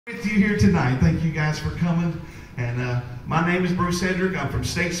With you here tonight. Thank you guys for coming. And my name is Bruce Hedrick. I'm from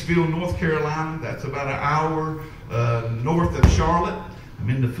Statesville, North Carolina. That's about an hour north of Charlotte. I'm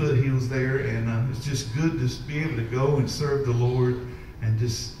in the foothills there, and it's just good to be able to go and serve the Lord, and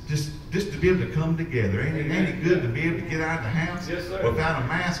just to be able to come together. Ain't it good to be able to get out of the house without a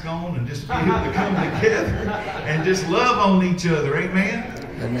mask on and just be able to come together and just love on each other? Amen.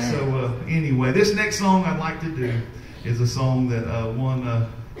 Amen. So anyway, this next song I'd like to do is a song that won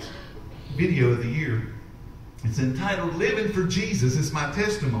Video of the Year. It's entitled "Living for Jesus." It's my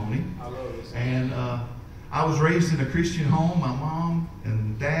testimony. I love this. And I was raised in a Christian home. My mom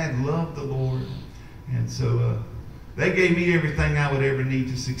and dad loved the Lord, and so they gave me everything I would ever need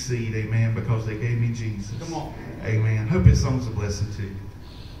to succeed. Amen. Because they gave me Jesus. Come on. Amen. Hope this song's a blessing to you.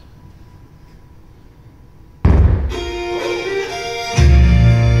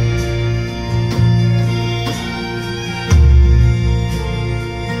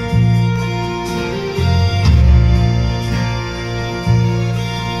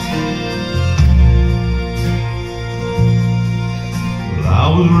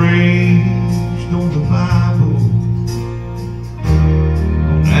 I was raised on the Bible,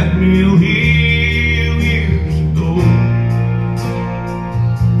 on that mill hill years ago.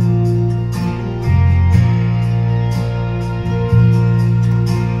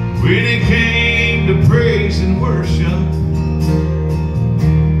 When it came to praise and worship,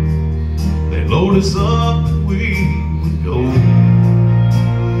 they load us up and we would go.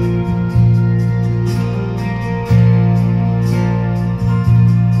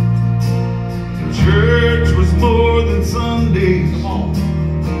 Church was more than Sundays.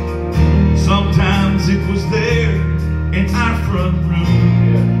 Sometimes it was there in our front room.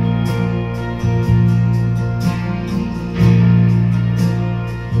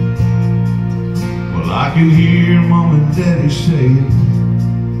 Well, I can hear Mom and Daddy saying,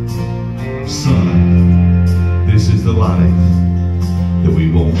 "Son, this is the life that we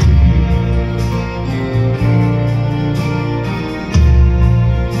want for you."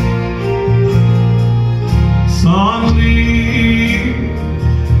 Son, live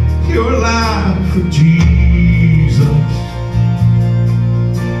your life for Jesus.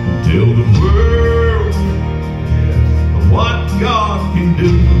 Tell the world of what God can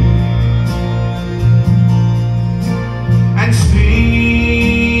do. And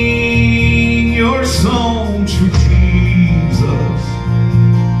sing your songs for Jesus.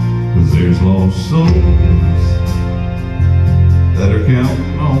 'Cause there's lost souls that are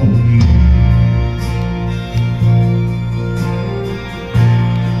counting on you.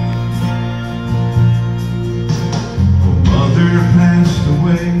 Passed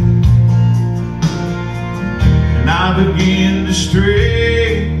away, and I began to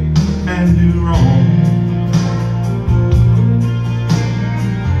stray and do wrong.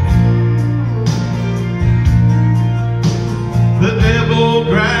 The devil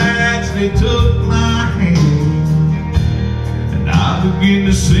gradually took my hand, and I began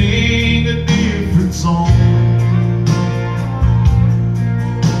to sing a different song.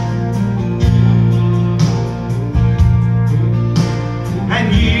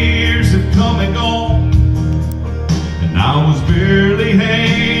 Years have come and gone, and I was barely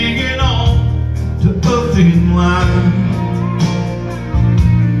hanging on to a thin line.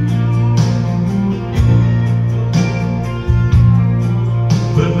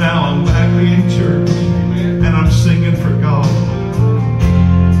 But now I'm back in church, and I'm singing for God,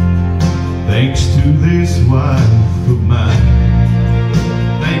 thanks to this wife of mine.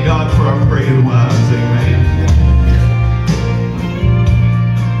 Thank God for our praying wives, amen.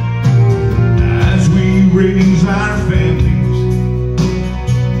 Raise our families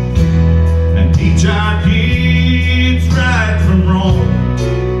and teach our kids right from wrong.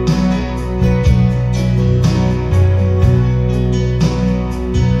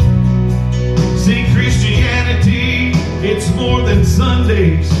 See, Christianity, it's more than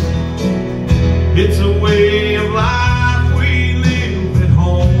Sundays. It's a way of life we live at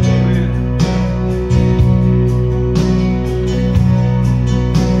home.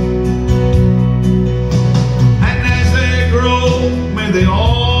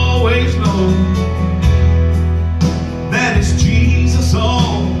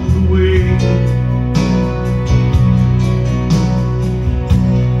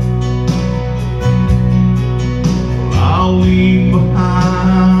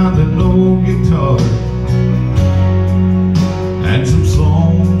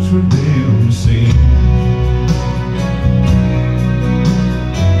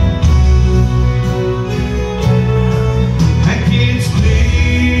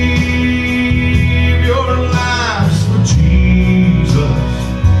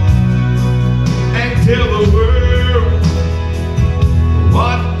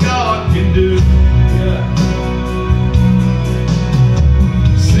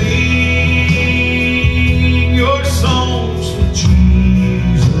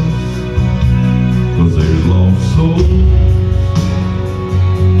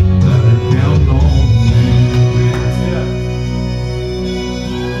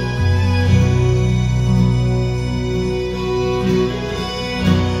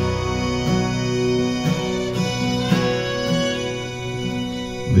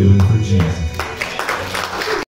 Jesus.